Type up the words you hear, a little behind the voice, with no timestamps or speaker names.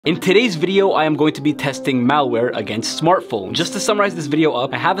In today's video, I am going to be testing malware against smartphones. Just to summarize this video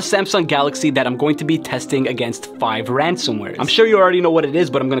up, I have a Samsung Galaxy that I'm going to be testing against 5 ransomwares. I'm sure you already know what it is,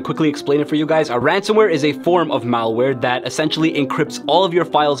 but I'm going to quickly explain it for you guys. A ransomware is a form of malware that essentially encrypts all of your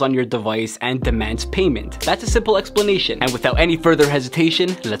files on your device and demands payment. That's a simple explanation. And without any further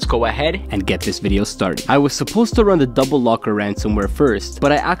hesitation, let's go ahead and get this video started. I was supposed to run the doublelocker ransomware first,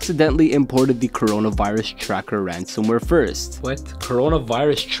 but I accidentally imported the coronavirus tracker ransomware first. What?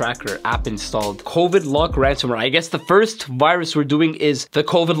 Coronavirus tracker app installed. COVID lock ransomware. I guess the first virus we're doing is the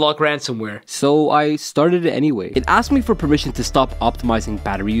COVID lock ransomware. So I started it anyway. It asked me for permission to stop optimizing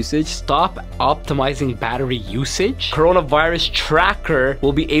battery usage. Stop optimizing battery usage? Coronavirus tracker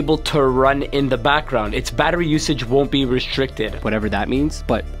will be able to run in the background. Its battery usage won't be restricted. Whatever that means.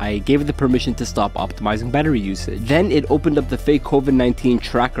 But I gave it the permission to stop optimizing battery usage. Then it opened up the fake COVID-19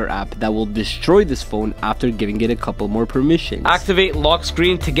 tracker app that will destroy this phone after giving it a couple more permissions. Activate lock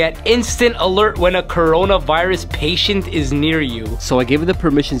screen to get instant alert when a coronavirus patient is near you. So I gave it the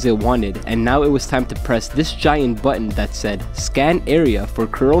permissions it wanted, and now it was time to press this giant button that said scan area for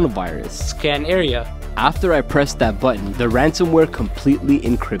coronavirus. Scan area. After I pressed that button, the ransomware completely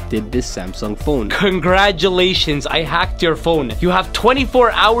encrypted this Samsung phone. Congratulations, I hacked your phone. You have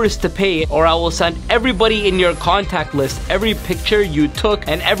 24 hours to pay, or I will send everybody in your contact list every picture you took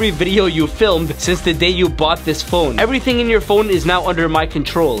and every video you filmed since the day you bought this phone. Everything in your phone is now under my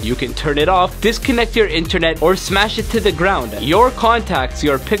control. You can turn it off, disconnect your internet, or smash it to the ground. Your contacts,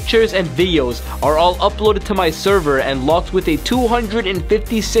 your pictures, and videos are all uploaded to my server and locked with a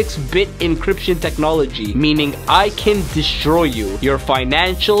 256-bit encryption technology. Meaning I can destroy you. Your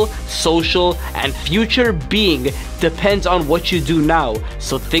financial, social, and future being depends on what you do now,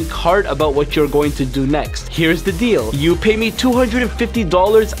 so think hard about what you're going to do next. Here's the deal. You pay me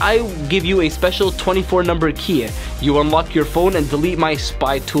 $250, I give you a special 24-number key. You unlock your phone and delete my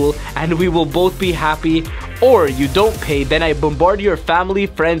spy tool, and we will both be happy. Or you don't pay, then I bombard your family,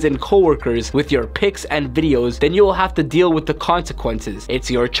 friends, and coworkers with your pics and videos, then you will have to deal with the consequences.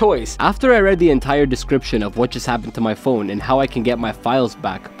 It's your choice. After I read the entire description of what just happened to my phone and how I can get my files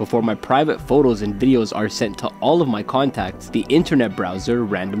back before my private photos and videos are sent to all of my contacts, the internet browser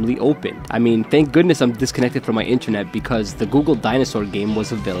randomly opened. I mean, thank goodness I'm disconnected from my internet because the Google Dinosaur game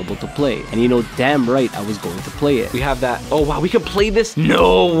was available to play. And you know damn right I was going to play it. We have that. Oh wow, we can play this?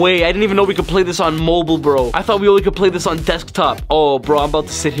 No way, I didn't even know we could play this on mobile, bro. I thought we only could play this on desktop. Oh, bro, I'm about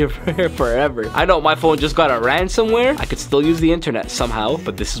to sit here forever. I know my phone just got a ransomware. I could still use the internet somehow,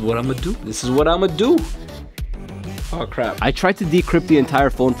 but this is what I'm gonna do. This is what I'm gonna do. Oh crap. I tried to decrypt the entire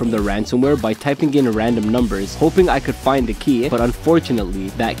phone from the ransomware by typing in random numbers, hoping I could find the key, but unfortunately,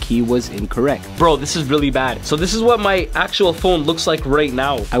 that key was incorrect. Bro, this is really bad. So this is what my actual phone looks like right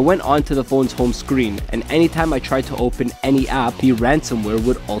now. I went onto the phone's home screen, and anytime I tried to open any app, the ransomware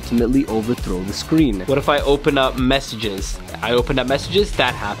would ultimately overthrow the screen. What if I open up messages? I opened up messages,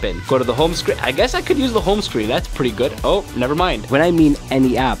 that happened. Go to the home screen. I guess I could use the home screen. That's pretty good. Oh, never mind. When I mean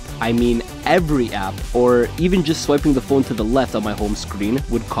any app, I mean every app, or even just swiping the phone to the left on my home screen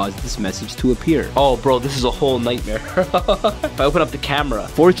would cause this message to appear. Oh bro, this is a whole nightmare. If I open up the camera.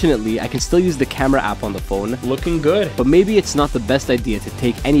 Fortunately, I can still use the camera app on the phone. Looking good. But maybe it's not the best idea to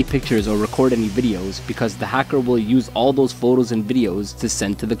take any pictures or record any videos because the hacker will use all those photos and videos to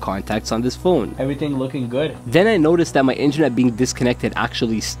send to the contacts on this phone. Everything looking good. Then I noticed that my internet being disconnected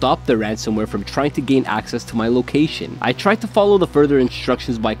actually stopped the ransomware from trying to gain access to my location. I tried to follow the further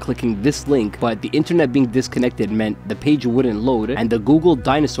instructions by clicking this link, but the internet being disconnected meant the page wouldn't load and the Google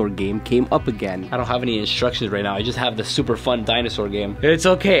Dinosaur game came up again. I don't have any instructions right now. I just have the super fun dinosaur game. It's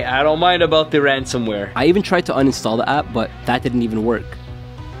okay. I don't mind about the ransomware. I even tried to uninstall the app, but that didn't even work.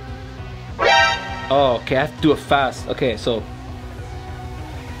 Oh, okay. I have to do it fast. Okay, so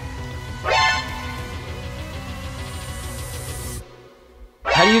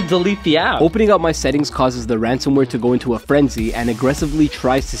how do you delete the app? Opening up my settings causes the ransomware to go into a frenzy and aggressively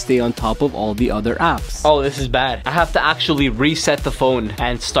tries to stay on top of all the other apps. Oh, this is bad. I have to actually reset the phone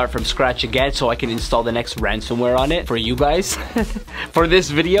and start from scratch again so I can install the next ransomware on it for you guys. For this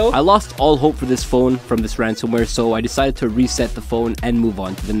video, I lost all hope for this phone from this ransomware, so I decided to reset the phone and move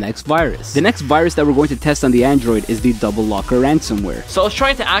on to the next virus. The next virus that we're going to test on the Android is the doublelocker ransomware. So I was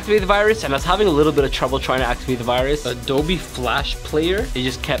trying to activate the virus and I was having a little bit of trouble trying to activate the virus. Adobe Flash Player,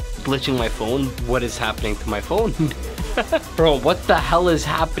 it just kept glitching my phone. What is happening to my phone? Bro, what the hell is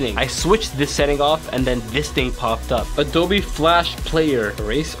happening? I switched this setting off and then this thing popped up. Adobe Flash Player.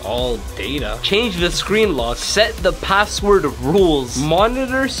 Erase all data. Change the screen lock. Set the password rules.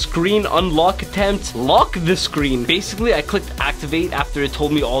 Monitor screen unlock attempt. Lock the screen. Basically, I clicked activate after it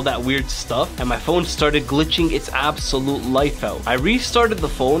told me all that weird stuff and my phone started glitching its absolute life out. I restarted the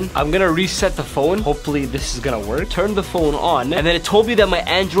phone. I'm gonna reset the phone. Hopefully this is gonna work. Turn the phone on and then it told me that my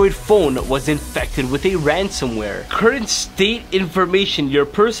Android phone was infected with a ransomware. Current state information. Your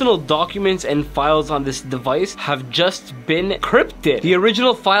personal documents and files on this device have just been encrypted. The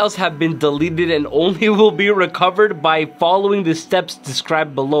original files have been deleted and only will be recovered by following the steps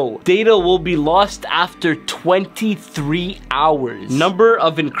described below. Data will be lost after 23 hours. Number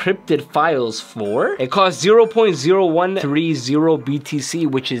of encrypted files 4. It costs 0.0130 BTC,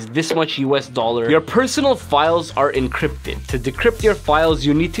 which is this much US dollar. Your personal files are encrypted. To decrypt your files,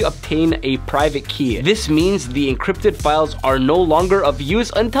 you need to obtain a private key. This means the encrypted files are no longer of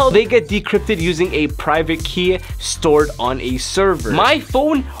use until they get decrypted using a private key stored on a server. My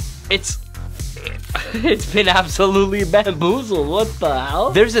phone, it's been absolutely bamboozled. What the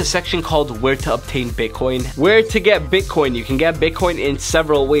hell? There's a section called where to obtain Bitcoin. Where to get Bitcoin. You can get Bitcoin in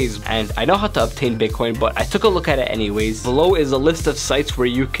several ways. And I know how to obtain Bitcoin, but I took a look at it anyways. Below is a list of sites where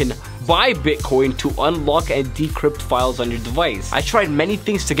you can buy Bitcoin to unlock and decrypt files on your device. I tried many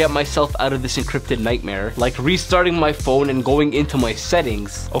things to get myself out of this encrypted nightmare, like restarting my phone and going into my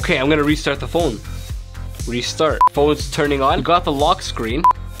settings. Okay, I'm gonna restart the phone. Restart. Phone's turning on. Got the lock screen.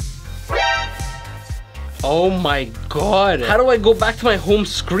 Oh my god. How do I go back to my home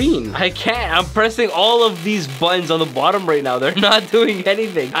screen? I can't. I'm pressing all of these buttons on the bottom right now. They're not doing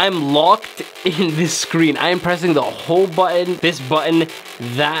anything. I'm locked in this screen. I am pressing the whole button, this button,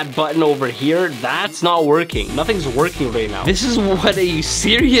 that button over here. That's not working. Nothing's working right now. This is what a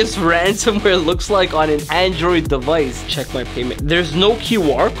serious ransomware looks like on an Android device. Check my payment. There's no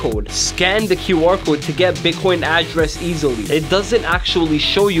QR code. Scan the QR code to get Bitcoin address easily. It doesn't actually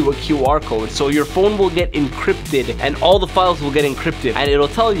show you a QR code, so your phone will get encrypted and all the files will get encrypted and it'll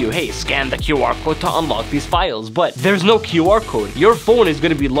tell you, hey, scan the QR code to unlock these files, but there's no QR code. Your phone is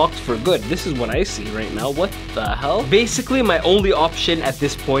going to be locked for good. This is what I see right now. What the hell? Basically, my only option at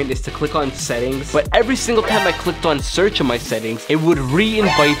this point is to click on settings, but every single time I clicked on search in my settings, it would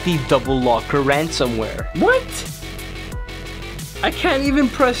re-invite the doublelocker ransomware. What? I can't even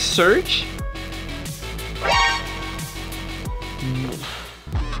press search?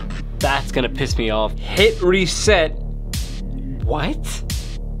 That's gonna piss me off. Hit reset. What?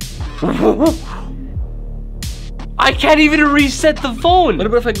 I can't even reset the phone. What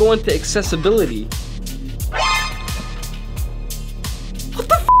about if I go into accessibility? What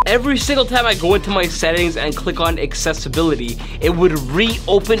the f? Every single time I go into my settings and click on accessibility, it would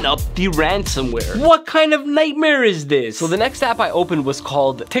reopen up the ransomware. What kind of nightmare is this? So the next app I opened was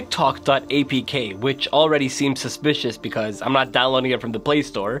called tiktok.apk, which already seems suspicious because I'm not downloading it from the Play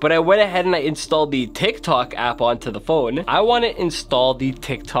Store. But I went ahead and I installed the TikTok app onto the phone. I want to install the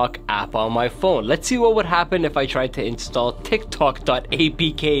TikTok app on my phone. Let's see what would happen if I tried to install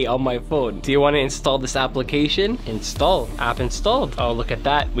tiktok.apk on my phone. Do you want to install this application? Install. App installed. Oh, look at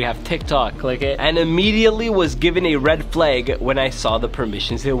that. We have TikTok. Click it. And immediately was given a red flag when I saw the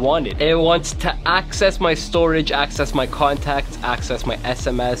permissions it wanted. It wants to access my storage, access my contacts, access my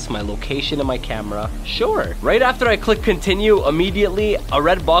SMS, my location, and my camera. Sure. Right after I click continue, immediately a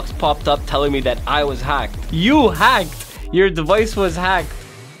red box popped up telling me that I was hacked. You hacked! Your device was hacked.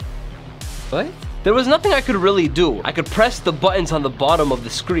 What? There was nothing I could really do. I could press the buttons on the bottom of the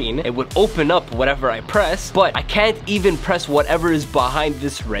screen. It would open up whatever I press, but I can't even press whatever is behind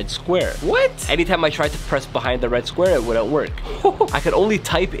this red square. What? Anytime I tried to press behind the red square, it wouldn't work. I could only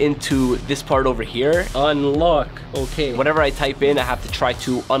type into this part over here. Unlock. Okay. Whenever I type in, I have to try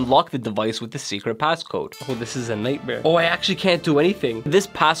to unlock the device with the secret passcode. Oh, this is a nightmare. Oh, I actually can't do anything. This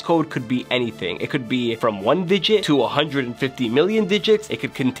passcode could be anything. It could be from 1 digit to 150 million digits. It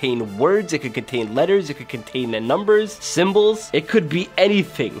could contain words. It could contain letters, it could contain the numbers, symbols, it could be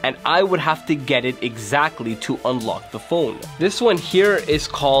anything, and I would have to get it exactly to unlock the phone. This one here is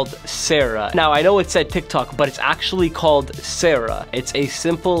called Sara. Now I know it said TikTok, but it's actually called Sara. It's a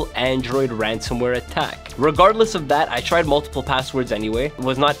simple Android ransomware attack. Regardless of that, I tried multiple passwords anyway,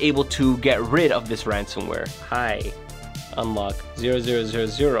 was not able to get rid of this ransomware. Hi. Unlock.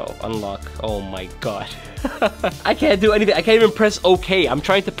 0000 unlock. Oh my god. I can't do anything. I can't even press OK. I'm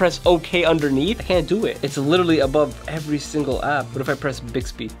trying to press OK underneath. I can't do it. It's literally above every single app. What if I press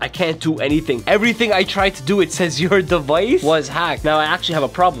Bixby? I can't do anything. Everything I tried to do, it says your device was hacked. Now I actually have a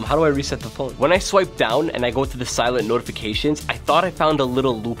problem. How do I reset the phone? When I swipe down and I go to the silent notifications, I thought I found a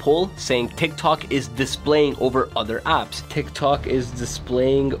little loophole saying TikTok is displaying over other apps. TikTok is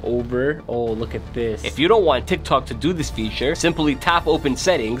displaying over. Oh, look at this. If you don't want TikTok to do this feature, simply tap open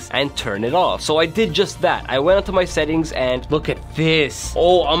settings and turn it off. So I did just that. I went onto my settings and look at this.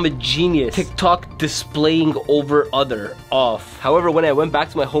 Oh, I'm a genius. TikTok displaying over other off. However, when I went back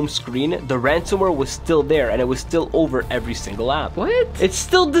to my home screen, the ransomware was still there and it was still over every single app. What? It's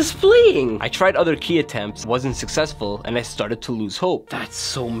still displaying. I tried other key attempts, wasn't successful, and I started to lose hope. That's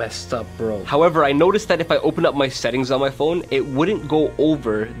so messed up, bro. However, I noticed that if I open up my settings on my phone, it wouldn't go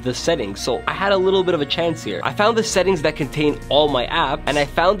over the settings. So I had a little bit of a chance here. I found the settings that contain all my apps, and I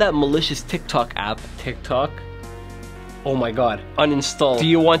found that malicious TikTok app. TikTok? Oh my god. Uninstall. Do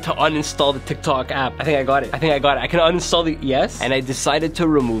you want to uninstall the TikTok app? I think I got it. I think I got it. I can uninstall the... Yes. And I decided to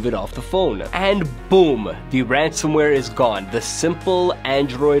remove it off the phone. And boom. The ransomware is gone. The simple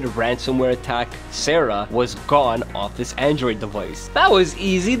Android ransomware attack, Sara, was gone off this Android device. That was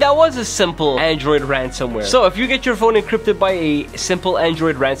easy. That was a simple Android ransomware. So if you get your phone encrypted by a simple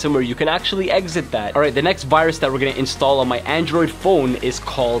Android ransomware, you can actually exit that. Alright, the next virus that we're going to install on my Android phone is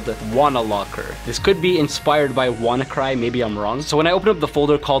called WannaLocker. This could be inspired by WannaCry. Maybe I'm wrong. So when I opened up the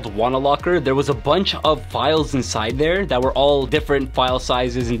folder called WannaLocker, there was a bunch of files inside there that were all different file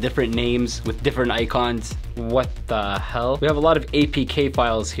sizes and different names with different icons. What the hell? We have a lot of APK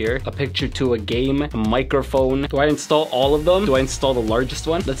files here. A picture to a game, a microphone. Do I install all of them? Do I install the largest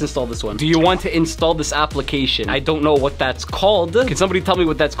one? Let's install this one. Do you want to install this application? I don't know what that's called. Can somebody tell me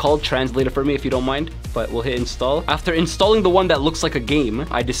what that's called? Translate it for me if you don't mind. But we'll hit install. After installing the one that looks like a game,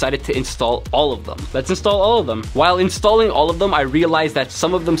 I decided to install all of them. Let's install all of them. While installing all of them, I realized that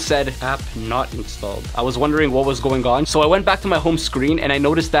some of them said app not installed. I was wondering what was going on. So I went back to my home screen and I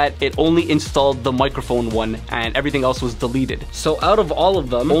noticed that it only installed the microphone one and everything else was deleted. So out of all of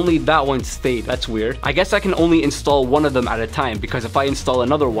them, only that one stayed. That's weird. I guess I can only install one of them at a time because if I install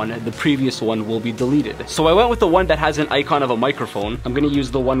another one, the previous one will be deleted. So I went with the one that has an icon of a microphone. I'm gonna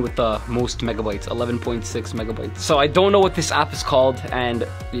use the one with the most megabytes, 11.6 megabytes. So I don't know what this app is called and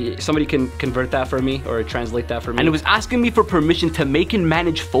somebody can convert that for me or translate that for me. And it was asking me for permission to make and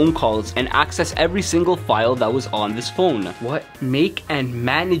manage phone calls and access every single file that was on this phone. What? Make and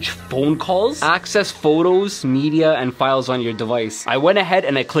manage phone calls? Access photos, media, and files on your device. I went ahead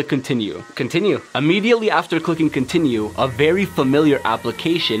and I clicked continue. Continue. Immediately after clicking continue, a very familiar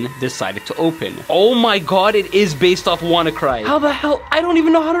application decided to open. Oh my god, it is based off WannaCry. How the hell? I don't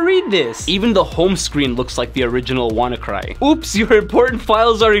even know how to read this. Even the home screen looks like the original WannaCry. Oops, your important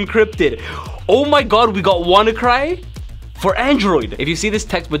files are encrypted. Oh my god, we got WannaCry for Android. If you see this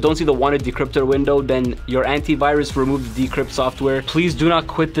text but don't see the Wanna Decryptor window, then your antivirus removed the decrypt software. Please do not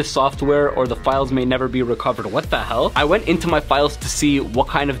quit this software or the files may never be recovered. What the hell? I went into my files to see what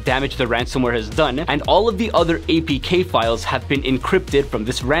kind of damage the ransomware has done, and all of the other APK files have been encrypted from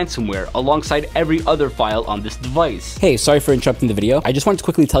this ransomware alongside every other file on this device. Hey, sorry for interrupting the video. I just want to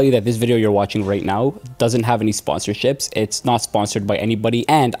quickly tell you that this video you're watching right now doesn't have any sponsorships. It's not sponsored by anybody,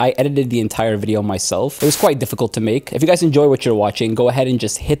 and I edited the entire video myself. It was quite difficult to make. If you guys enjoy what you're watching, go ahead and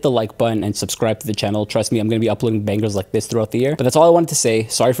just hit the like button and subscribe to the channel. Trust me, I'm going to be uploading bangers like this throughout the year. But that's all I wanted to say.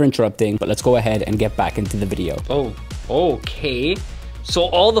 Sorry for interrupting, but let's go ahead and get back into the video. Oh, okay. So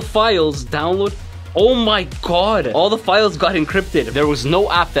all the files download... Oh my god, all the files got encrypted. There was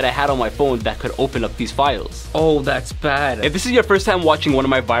no app that I had on my phone that could open up these files. Oh, that's bad. If this is your first time watching one of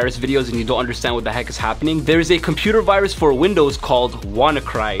my virus videos and you don't understand what the heck is happening, there is a computer virus for Windows called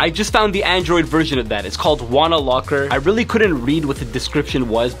WannaCry. I just found the Android version of that. It's called WannaLocker. I really couldn't read what the description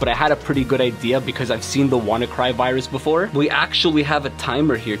was, but I had a pretty good idea because I've seen the WannaCry virus before. We actually have a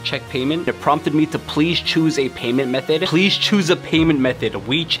timer here. Check payment. It prompted me to please choose a payment method. Please choose a payment method.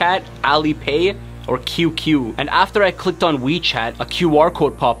 WeChat, Alipay, or QQ. And after I clicked on WeChat, a QR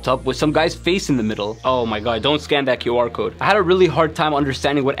code popped up with some guy's face in the middle. Oh my god, don't scan that QR code. I had a really hard time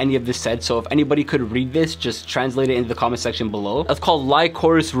understanding what any of this said, so if anybody could read this, just translate it into the comment section below. It's called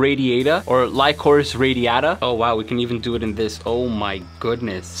Lycoris radiata or Lycoris radiata. Oh wow, we can even do it in this. Oh my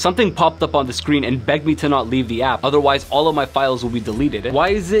goodness. Something popped up on the screen and begged me to not leave the app, otherwise all of my files will be deleted. Why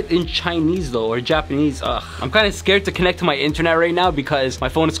is it in Chinese though, or Japanese? Ugh. I'm kind of scared to connect to my internet right now because my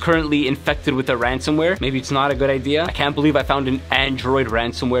phone is currently infected with a ransomware. Maybe it's not a good idea. I can't believe I found an Android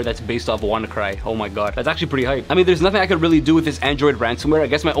ransomware that's based off WannaCry. Oh my god, that's actually pretty hype. I mean, there's nothing I could really do with this Android ransomware. I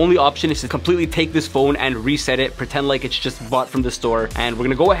guess my only option is to completely take this phone and reset it, pretend like it's just bought from the store, and we're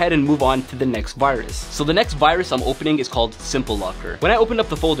gonna go ahead and move on to the next virus. So the next virus I'm opening is called Simple Locker. When I opened up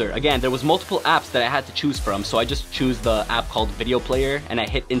the folder, again, there was multiple apps that I had to choose from, so I just choose the app called Video Player and I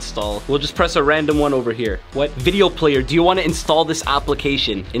hit install. We'll just press a random one over here. What? Video Player, do you want to install this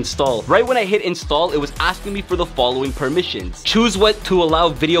application? Install. Right when I hit install, it was asking me for the following permissions. Choose what to allow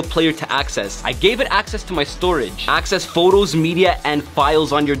Video Player to access. I gave it access to my storage. Access photos, media, and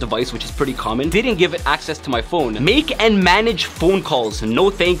files on your device, which is pretty common. Didn't give it access to my phone. Make and manage phone calls. No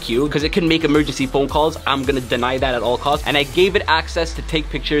thank you, because it can make emergency phone calls. I'm gonna deny that at all costs. And I gave it access to take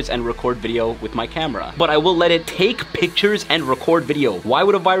pictures and record video with my camera. But I will let it take pictures and record video. Why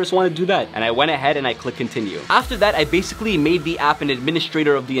would a virus want to do that? And I went ahead and I clicked continue. After that, I basically made the app an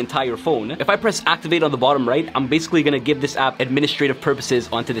administrator of the entire phone. If I press activate on the bottom right, I'm basically gonna give this app administrative purposes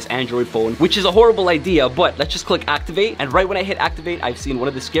onto this Android phone, which is a horrible idea, but let's just click activate. And right when I hit activate, I've seen one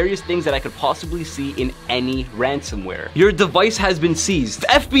of the scariest things that I could possibly see in any ransomware. Your device has been seized. The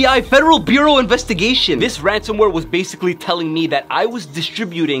FBI, Federal Bureau Investigation. This ransomware was basically telling me that I was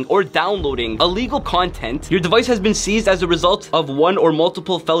distributing or downloading illegal content. Your device has been seized as a result of one or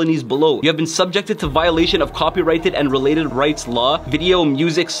multiple felonies below. You have been subjected to violation of copyrighted and related rights law, video,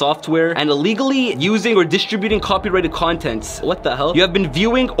 music, software, and illegally using or distributing copyrighted contents. What the hell? You have been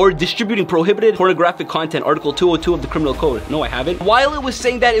viewing or distributing prohibited pornographic content, Article 202 of the Criminal Code. No, I haven't. While it was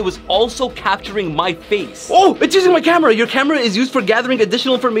saying that, it was also capturing my face. Oh, it's using my camera. Your camera is used for gathering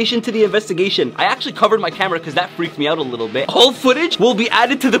additional information to the investigation. I actually covered my camera because that freaked me out a little bit. All footage will be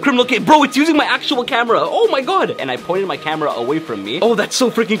added to the criminal case. Bro, it's using my actual camera. Oh my god. And I pointed my camera away from me. Oh, that's so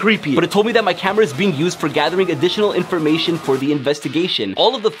freaking creepy. But it told me that my camera is being used for gathering additional information for the investigation.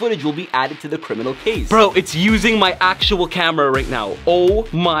 All of the footage will be added to the criminal case. Bro, it's using my actual camera right now. Oh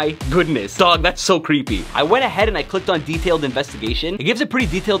my goodness. Dog, that's so creepy. I went ahead and I clicked on detailed investigation. It gives a pretty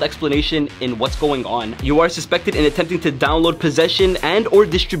detailed explanation in what's going on. You are suspected in attempting to download, possession, and or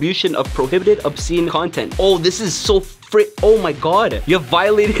distribution of prohibited obscene content. Oh, this is so oh my god. You have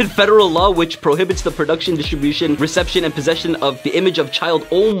violated federal law which prohibits the production, distribution, reception, and possession of the image of child.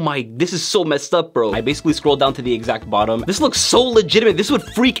 Oh my, this is so messed up, bro. I basically scrolled down to the exact bottom. This looks so legitimate. This would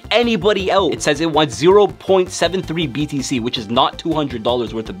freak anybody out. It says it wants 0.73 BTC, which is not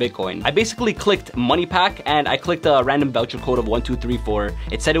 $200 worth of Bitcoin. I basically clicked money pack and I clicked a random voucher code of 1234.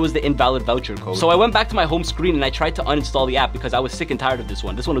 It said it was the invalid voucher code. So I went back to my home screen and I tried to uninstall the app because I was sick and tired of this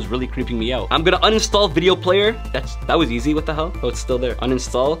one. This one was really creeping me out. I'm gonna uninstall Video Player. That was easy. What the hell? Oh, it's still there.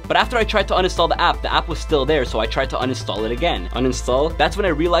 Uninstall. But after I tried to uninstall the app was still there, so I tried to uninstall it again. Uninstall. That's when I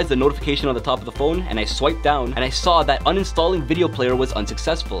realized the notification on the top of the phone, and I swiped down, and I saw that uninstalling Video Player was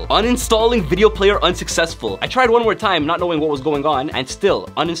unsuccessful. Uninstalling Video Player unsuccessful. I tried one more time, not knowing what was going on, and still,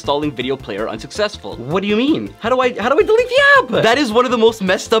 uninstalling Video Player unsuccessful. What do you mean? How do I delete the app? That is one of the most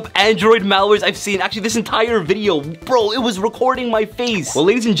messed up Android malwares I've seen. Actually, this entire video, bro, it was recording my face. Well,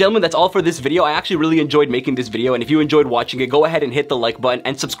 ladies and gentlemen, that's all for this video. I actually really enjoyed making this video, and if you enjoyed watching it, go ahead and hit the like button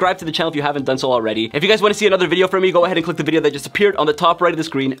and subscribe to the channel if you haven't done so already. If you guys want to see another video from me, go ahead and click the video that just appeared on the top right of the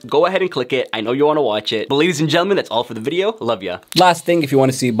screen. Go ahead and click it. I know you want to watch it. But ladies and gentlemen, that's all for the video. Love ya. Last thing, if you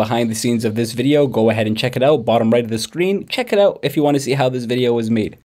want to see behind the scenes of this video, go ahead and check it out. Bottom right of the screen. Check it out if you want to see how this video was made.